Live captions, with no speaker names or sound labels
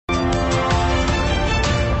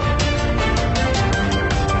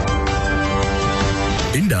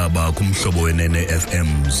Indaba kumhlobo wenene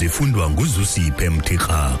FM zifundwa nguzusiphe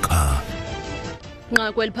Mthixaka.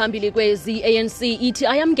 Nqakweli phambili kwezi I-ANC ithi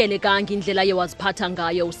ayamkelekanga indlela waziphatha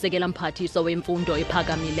ngayo usekela mphathiswa wemfundo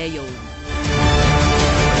ephakamileyo.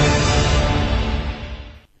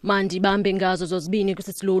 Mandibambe ngazo zozibini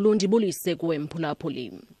kwisitshulu ndibulise kuwe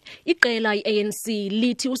mphulaphuli. Iqela I-ANC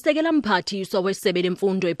lithi usekela mphathiswa wesebe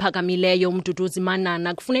lemfundo ephakamileyo uMduduzi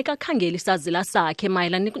Manana kufuneka akhangele isazela sakhe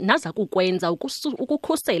mayelana naza kukwenza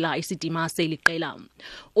ukukhusela isidima seliqela.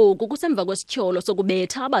 Oku kusemva kwesityholo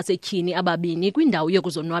sokubetha abasetyhini ababini kwindawo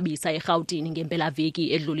yokuzonwabisa eRhawutini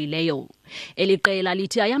ngempelaveki edlulileyo. Eliqela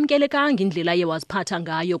lithi ayamkelekanga indlela waziphatha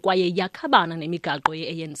ngayo kwaye yakhabana nemigaqo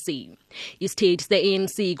ye-ANC. Isitethi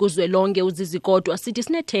se-ANC kuzwelonke uzizikodwa sithi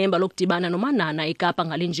sinethemba lokudibana noManana eKapa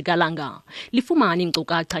ngale njikalanga. Lifumana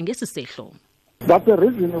inkcukacha ngesisehlo. That's the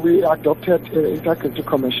reason we adopted an integrity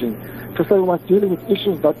commission, to say we must deal with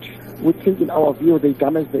issues that we think in our view they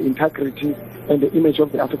damage the integrity and the image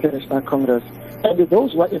of the African National Congress. And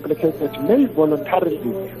those who are implicated may voluntarily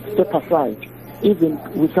step aside, even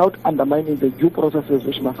without undermining the due processes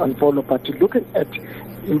which must unfollow, but looking at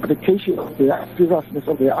implication of the seriousness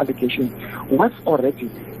of their allegations. Once already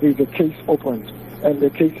there is a case opened and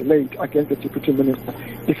the case laid against the Deputy Minister,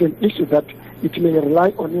 it's an issue that it may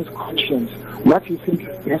rely on his conscience. What he thinks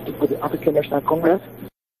he has to put the African National Congress.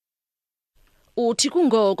 Uthi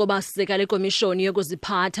kungoko baseka lekomishoni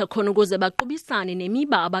yokuziphatha khona ukuze baqubisane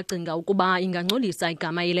nemiba abacinga ukuba ingangcolisa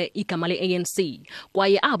igama le-ANC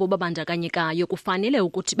kwaye abo babandakanyekayo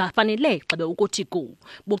bafanele xa ukuthi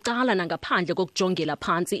bucala nangaphandle kokujongela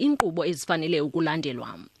phansi inkqubo ezifanele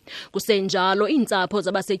ukulandelwa. Kusenjalo iintsapho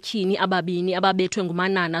zabasetyhini ababini ababethwe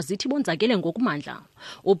nguManana zithi bonzakele ngokumandla.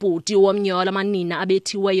 Ubhuti womnyola manina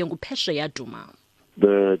abethiweyo nguPhesheya Duma.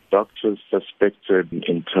 The doctors suspected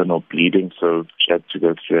internal bleeding, so she had to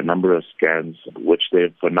go through a number of scans, which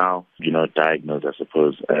they've for now, diagnosed, I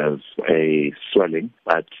suppose, as a swelling.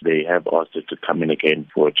 But they have asked her to come in again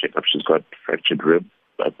for a checkup. She's got fractured rib,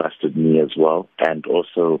 a busted knee as well, and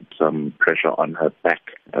also some pressure on her back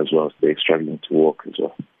as well. So they're struggling to walk as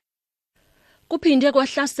well. Kuphinde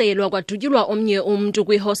kwahlaselwa kwadutyulwa omnye umntu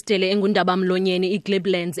kwihostele engundaba-mlonyeni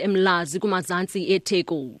iGleblands eMlazi kumazantsi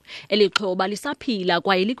eTheku. Elixhoba lisaphila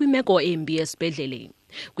kwaye likwimeko embi esibhedlele.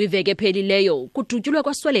 Kwiveke ephelileyo kudutyulwe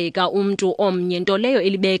kwasweleka umntu omnye, nto leyo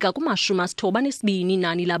elibeka kuma-92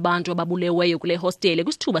 inani labantu ababuleweyo kule hostele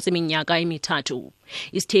kwisithuba seminyaka emithathu.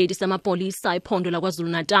 Isithethi samapolisa ephondo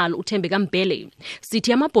laKwaZulu-Natal uThembeka Mbele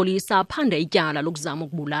sithi amapolisa aphanda ityala lokuzama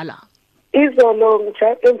ukubulala. Izolo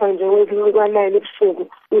emva nje kwe-9 ebusuku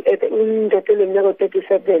indoda eneminyaka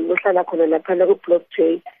 37 ohlala khona laphana ku-Block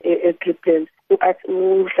J eGleblands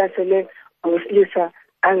uhlasele owesilisa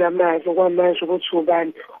angamazi okwamanje ukuthi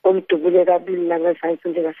ubani, omdubule kabili langazansi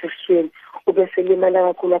njengasesisweni, ubeselimala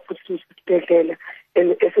kakhulu aphuthisa isibhedlela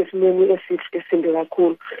esesimeni esimbi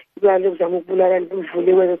kakhulu. Ibala lokuzama ukubulala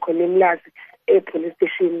livuliwe khona eMlazi e-police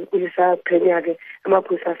station kulisaphenyake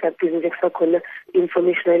amaphoyisa asabhizi nje kusakhona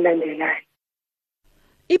information elandelayo.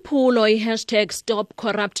 Iphulo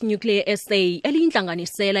 #StopCorruptNuclearSA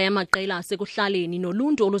eliyinhlanganisela yamaqela asekuhlaleni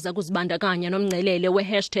noluntu oluza kuzibandakanya nomngcelele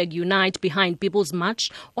we#Unite Behind People's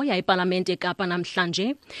March oya eParlamente eKapa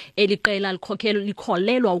namhlanje. Eliqela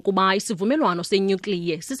likholelwa ukuba isivumelwano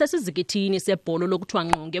senuclear sisesizikithini sebholo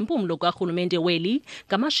lokuthwanqo ngempumlo karhulumente weli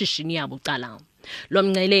ngamashishini yabucala. Lo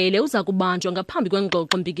mngcelele uza kubanjwa ngaphambi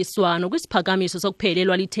kwengxoxo mpikiswano kwisiphakamiso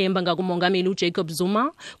sokuphelelwa lithemba ngakumongameli uJacob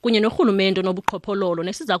Zuma kunye norhulumente nobuqhophololo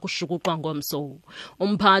nesiza kushukuqwa ngomso.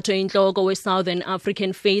 Umphatho intloko we-Southern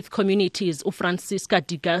African Faith Communities uFrancisca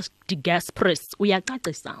de Gaspris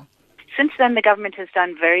uyacacisa. Since then the government has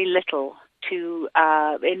done very little to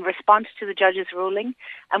in response to the judge's ruling,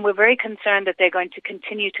 and we're very concerned that they're going to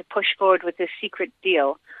continue to push forward with this secret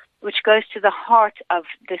deal, which goes to the heart of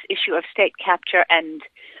this issue of state capture and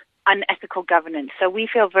unethical governance. So we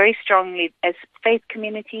feel very strongly as faith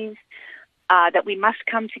communities that we must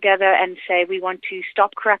come together and say we want to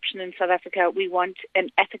stop corruption in South Africa, we want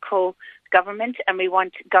an ethical government, and we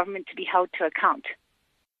want government to be held to account.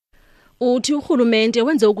 Uthi urhulumente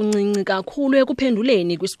wenze okuncinci kakhulu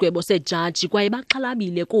ekuphenduleni kwisigwebo sejaji kwaye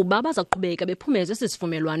baxhalabile kuba bazaqhubeka bephumeza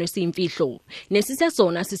sisivumelwano esiyimfihlo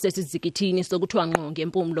nesisesona sisesizikithini sokuthwanqo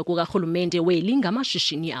ngempumlo kukarhulumente weli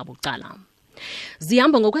ngamashishini abucala.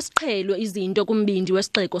 Zihamba ngokwesiqhelo izinto kumbindi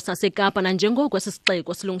wesixeko saseKapa nanjengoko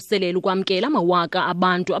sisixeko silungiselela ukwamkela amawaka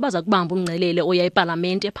abantu abaza kubamba umngcelele oya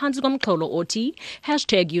eParlamente ephantsi komxholo othi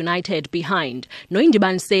 #UnitedBehind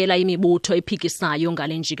noyindibanisela imibutho ephikisayo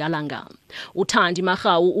ngale njikalanga. Uthandi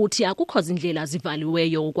Marhawu uthi akukho zindlela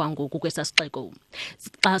zivaliweyo okwangoku kwesasixeko.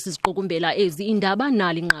 Xa siziqukumbela ezi indaba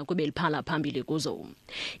nali inqaku beliphala phambili kuzo.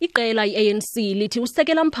 Iqela I-ANC lithi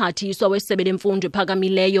usekela mphathiswa wesebe lemfundo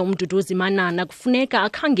ephakamileyo umduduzi Manana kufuneka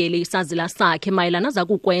akhangele isazela sakhe mayelana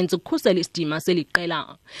zakukwenza ukukhusela isidima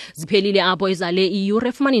seliqela. Ziphelile apho izale iyure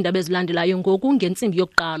efumana indaba ezilandelayo ngoku ngentsimbi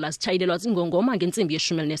yokuqala sitshayelelwa zingongoma ngentsimbi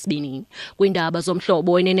ye-12 kwindaba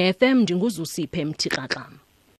zomhlobo wenene FM ndinguzusiphe mthixaxa.